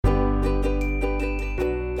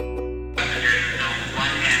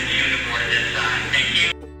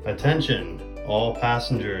Attention, all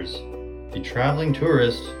passengers. The traveling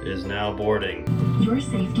tourist is now boarding. Your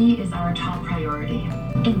safety is our top priority.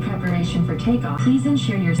 In preparation for takeoff, please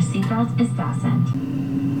ensure your seatbelt is fastened.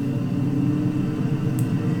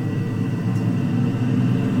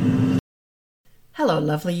 Hello,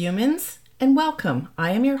 lovely humans, and welcome.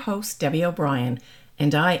 I am your host, Debbie O'Brien,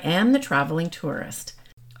 and I am the traveling tourist.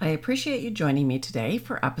 I appreciate you joining me today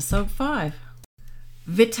for episode 5.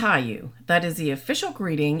 Vitayu, that is the official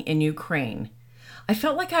greeting in Ukraine. I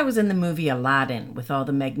felt like I was in the movie Aladdin with all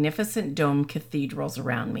the magnificent dome cathedrals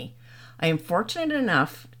around me. I am fortunate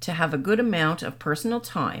enough to have a good amount of personal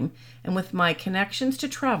time, and with my connections to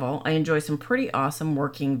travel, I enjoy some pretty awesome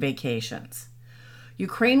working vacations.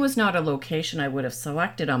 Ukraine was not a location I would have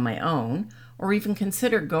selected on my own, or even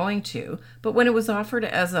considered going to, but when it was offered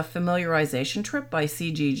as a familiarization trip by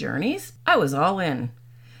CG Journeys, I was all in.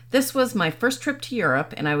 This was my first trip to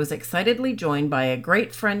Europe, and I was excitedly joined by a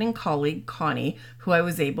great friend and colleague, Connie, who I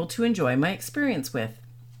was able to enjoy my experience with.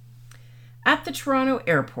 At the Toronto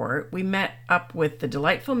airport, we met up with the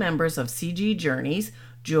delightful members of CG Journeys,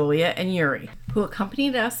 Julia and Yuri, who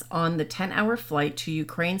accompanied us on the 10-hour flight to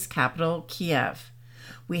Ukraine's capital, Kiev.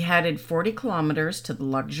 We headed 40 kilometers to the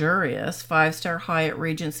luxurious 5-star Hyatt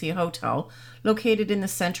Regency Hotel located in the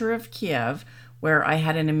center of Kiev, where I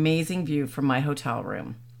had an amazing view from my hotel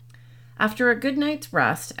room. After a good night's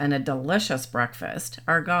rest and a delicious breakfast,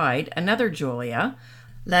 our guide, another Julia,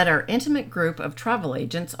 led our intimate group of travel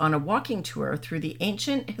agents on a walking tour through the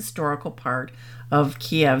ancient historical part of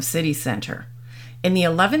Kiev city center. In the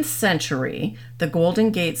 11th century, the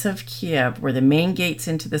Golden Gates of Kiev were the main gates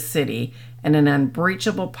into the city and an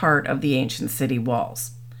unbreachable part of the ancient city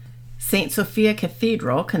walls. St. Sophia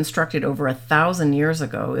Cathedral, constructed over 1,000 years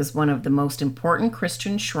ago, is one of the most important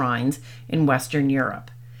Christian shrines in Western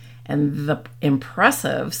Europe. And the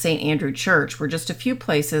impressive St. Andrew Church were just a few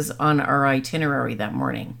places on our itinerary that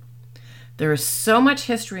morning. There is so much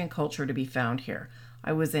history and culture to be found here.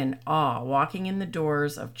 I was in awe walking in the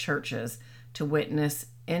doors of churches to witness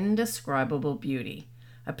indescribable beauty.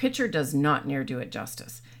 A picture does not near do it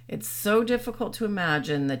justice. It's so difficult to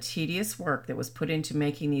imagine the tedious work that was put into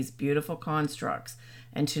making these beautiful constructs,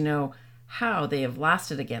 and to know how they have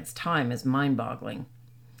lasted against time is mind-boggling.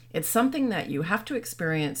 It's something that you have to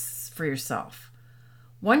experience for yourself.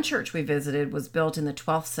 One church we visited was built in the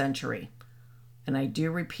 12th century, and I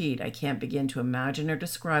do repeat, I can't begin to imagine or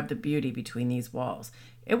describe the beauty between these walls.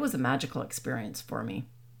 It was a magical experience for me.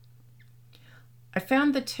 I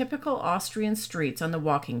found the typical Austrian streets on the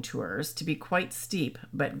walking tours to be quite steep,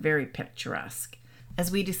 but very picturesque.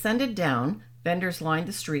 As we descended down, vendors lined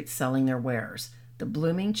the streets selling their wares. The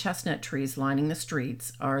blooming chestnut trees lining the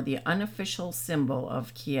streets are the unofficial symbol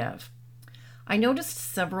of Kiev. I noticed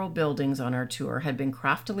several buildings on our tour had been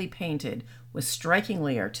craftily painted with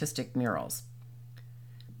strikingly artistic murals.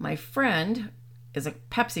 My friend is a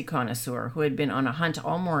Pepsi connoisseur who had been on a hunt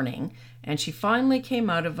all morning, and she finally came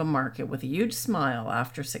out of a market with a huge smile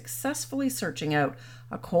after successfully searching out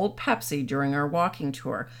a cold Pepsi during our walking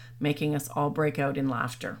tour, making us all break out in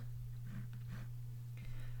laughter.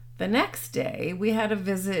 The next day, we had a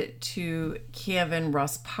visit to Kievan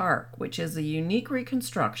Rus Park, which is a unique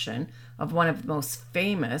reconstruction of one of the most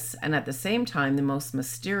famous and at the same time the most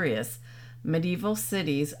mysterious medieval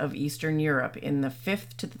cities of Eastern Europe in the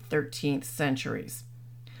 5th to the 13th centuries.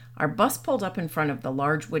 Our bus pulled up in front of the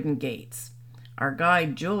large wooden gates. Our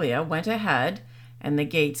guide, Julia, went ahead, and the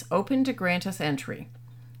gates opened to grant us entry.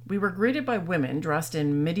 We were greeted by women dressed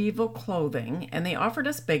in medieval clothing, and they offered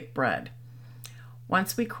us baked bread.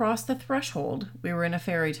 Once we crossed the threshold, we were in a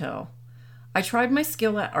fairy tale. I tried my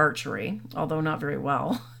skill at archery, although not very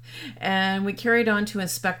well, and we carried on to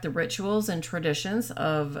inspect the rituals and traditions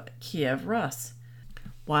of Kiev Rus.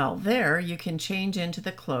 While there, you can change into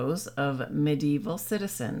the clothes of medieval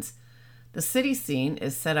citizens. The city scene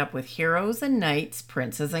is set up with heroes and knights,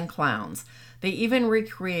 princes and clowns. They even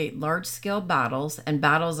recreate large-scale battles and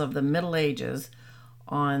battles of the Middle Ages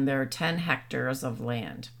on their 10 hectares of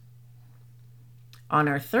land. On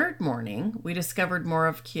our third morning, we discovered more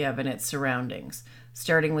of Kiev and its surroundings,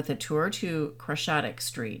 starting with a tour to Krashatik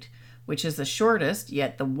Street, which is the shortest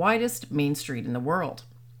yet the widest main street in the world.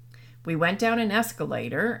 We went down an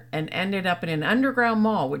escalator and ended up in an underground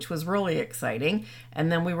mall, which was really exciting, and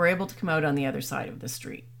then we were able to come out on the other side of the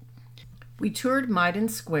street. We toured Maidan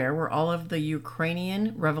Square, where all of the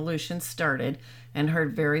Ukrainian revolution started, and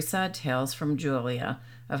heard very sad tales from Julia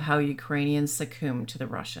of how Ukrainians succumbed to the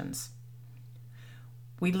Russians.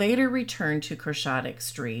 We later returned to Krashatik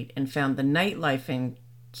Street and found the nightlife in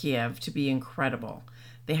Kiev to be incredible.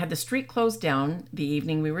 They had the street closed down the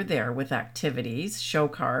evening we were there with activities, show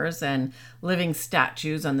cars, and living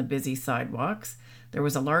statues on the busy sidewalks. There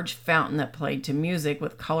was a large fountain that played to music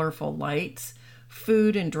with colorful lights.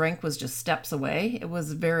 Food and drink was just steps away. It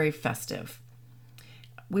was very festive.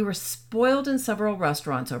 We were spoiled in several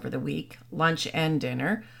restaurants over the week, lunch and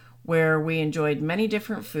dinner, where we enjoyed many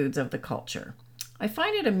different foods of the culture. I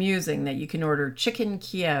find it amusing that you can order chicken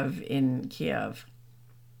Kiev in Kiev.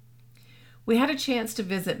 We had a chance to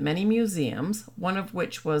visit many museums, one of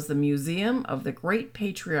which was the Museum of the Great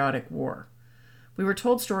Patriotic War. We were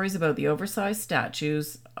told stories about the oversized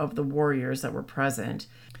statues of the warriors that were present,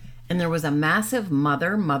 and there was a massive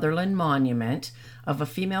motherland monument of a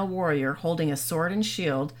female warrior holding a sword and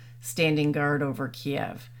shield standing guard over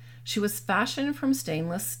Kiev. She was fashioned from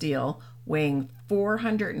stainless steel, weighing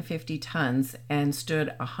 450 tons and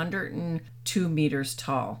stood 102 meters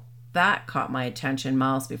tall. That caught my attention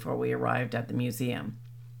miles before we arrived at the museum.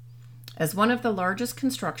 As one of the largest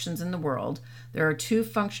constructions in the world, there are 2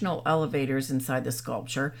 functional elevators inside the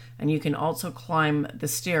sculpture, and you can also climb the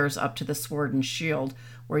stairs up to the sword and shield,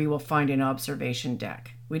 where you will find an observation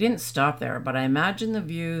deck. We didn't stop there, but I imagine the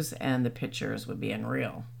views and the pictures would be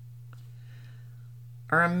unreal.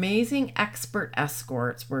 Our amazing expert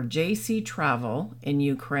escorts were JC Travel in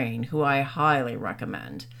Ukraine, who I highly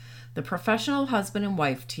recommend. The professional husband and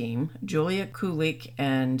wife team, Julia Kulik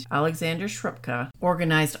and Alexander Shrupka,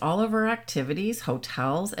 organized all of our activities,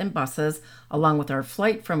 hotels, and buses, along with our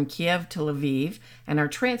flight from Kiev to Lviv and our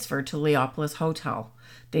transfer to Leopolis Hotel.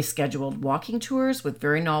 They scheduled walking tours with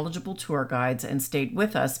very knowledgeable tour guides and stayed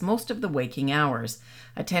with us most of the waking hours,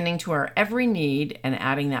 attending to our every need and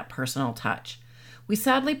adding that personal touch. We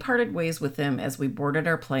sadly parted ways with them as we boarded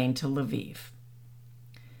our plane to Lviv.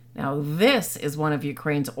 Now, this is one of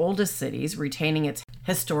Ukraine's oldest cities, retaining its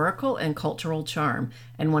historical and cultural charm,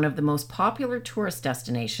 and one of the most popular tourist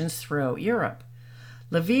destinations throughout Europe.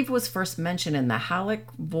 Lviv was first mentioned in the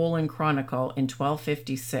Halych-Volyn Chronicle in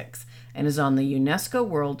 1256 and is on the UNESCO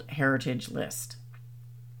World Heritage List.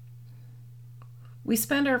 We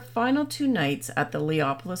spent our final 2 nights at the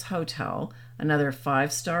Leopolis Hotel, another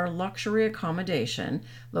 5-star luxury accommodation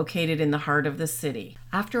located in the heart of the city.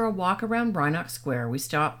 After a walk around Reinach Square, we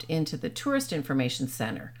stopped into the Tourist Information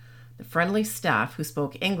Center. The friendly staff who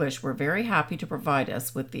spoke English were very happy to provide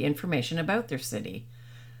us with the information about their city.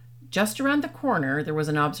 Just around the corner, there was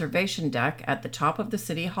an observation deck at the top of the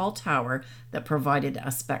City Hall Tower that provided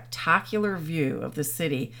a spectacular view of the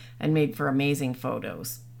city and made for amazing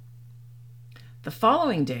photos. The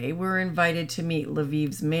following day, we were invited to meet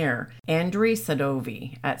Lviv's mayor, Andriy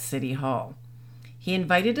Sadovy, at City Hall. He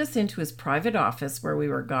invited us into his private office where we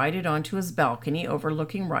were guided onto his balcony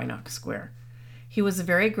overlooking Reinach Square. He was a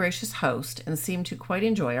very gracious host and seemed to quite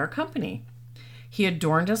enjoy our company. He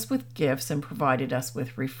adorned us with gifts and provided us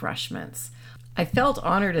with refreshments. I felt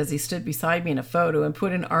honored as he stood beside me in a photo and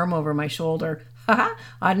put an arm over my shoulder. Haha,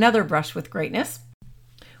 another brush with greatness.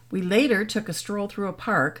 We later took a stroll through a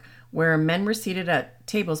park where men were seated at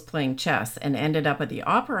tables playing chess and ended up at the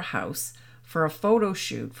Opera House for a photo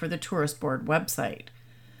shoot for the Tourist Board website.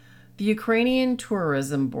 The Ukrainian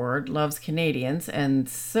Tourism Board loves Canadians, and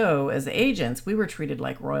so, as agents, we were treated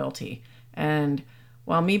like royalty. And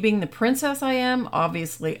while me being the princess I am,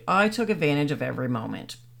 obviously I took advantage of every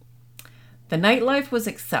moment. The nightlife was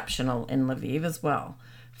exceptional in Lviv as well.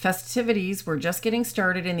 Festivities were just getting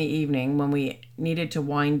started in the evening when we needed to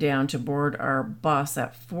wind down to board our bus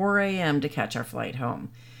at 4 a.m. to catch our flight home.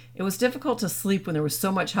 It was difficult to sleep when there was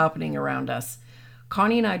so much happening around us.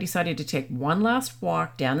 Connie and I decided to take one last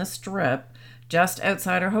walk down the strip just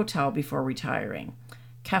outside our hotel before retiring.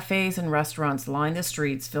 Cafes and restaurants lined the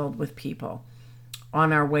streets filled with people.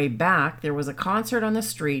 On our way back, there was a concert on the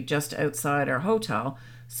street just outside our hotel,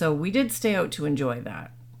 so we did stay out to enjoy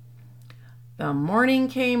that. The morning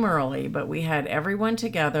came early, but we had everyone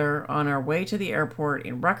together on our way to the airport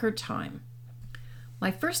in record time.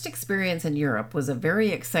 My first experience in Europe was a very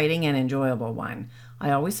exciting and enjoyable one.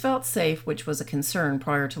 I always felt safe, which was a concern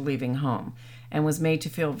prior to leaving home, and was made to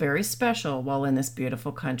feel very special while in this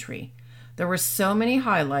beautiful country. There were so many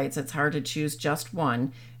highlights, it's hard to choose just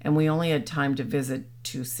one, and we only had time to visit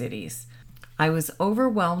 2 cities. I was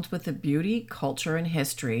overwhelmed with the beauty, culture, and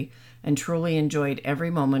history, and truly enjoyed every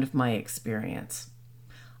moment of my experience.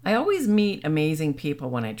 I always meet amazing people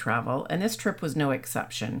when I travel, and this trip was no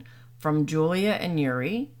exception. From Julia and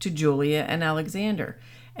Yuri to Julia and Alexander,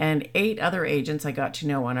 and 8 other agents I got to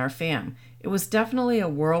know on our fam. It was definitely a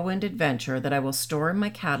whirlwind adventure that I will store in my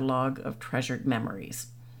catalog of treasured memories.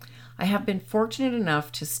 I have been fortunate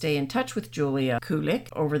enough to stay in touch with Julia Kulik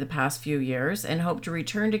over the past few years and hope to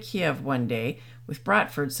return to Kiev one day with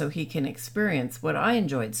Bradford so he can experience what I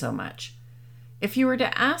enjoyed so much. If you were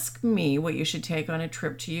to ask me what you should take on a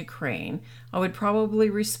trip to Ukraine, I would probably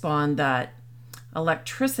respond that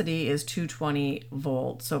electricity is 220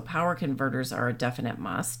 volt, so power converters are a definite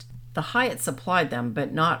must. The Hyatt supplied them,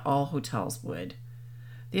 but not all hotels would.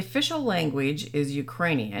 The official language is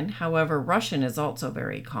Ukrainian, however, Russian is also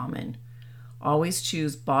very common. Always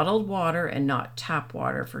choose bottled water and not tap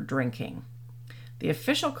water for drinking. The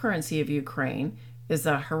official currency of Ukraine is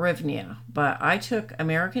the hryvnia, but I took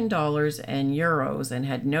American dollars and euros and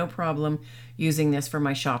had no problem using this for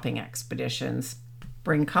my shopping expeditions.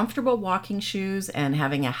 Bring comfortable walking shoes, and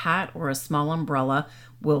having a hat or a small umbrella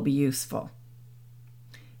will be useful.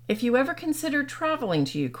 If you ever consider traveling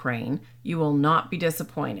to Ukraine, you will not be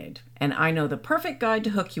disappointed, and I know the perfect guide to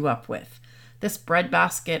hook you up with. This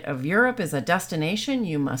breadbasket of Europe is a destination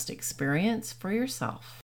you must experience for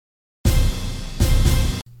yourself.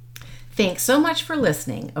 Thanks so much for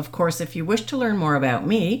listening. Of course, if you wish to learn more about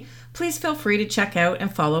me, please feel free to check out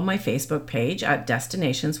and follow my Facebook page at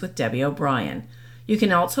Destinations with Debbie O'Brien. You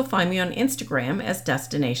can also find me on Instagram as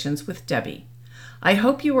Destinations with Debbie. I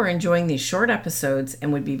hope you are enjoying these short episodes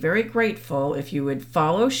and would be very grateful if you would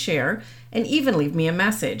follow, share, and even leave me a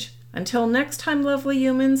message. Until next time, lovely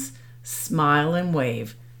humans, smile and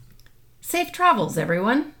wave. Safe travels,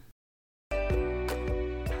 everyone. You're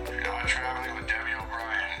not traveling with Debbie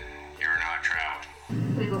O'Brien. You're not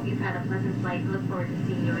traveling. We hope you've had a pleasant flight. Look forward to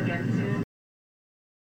seeing you again soon.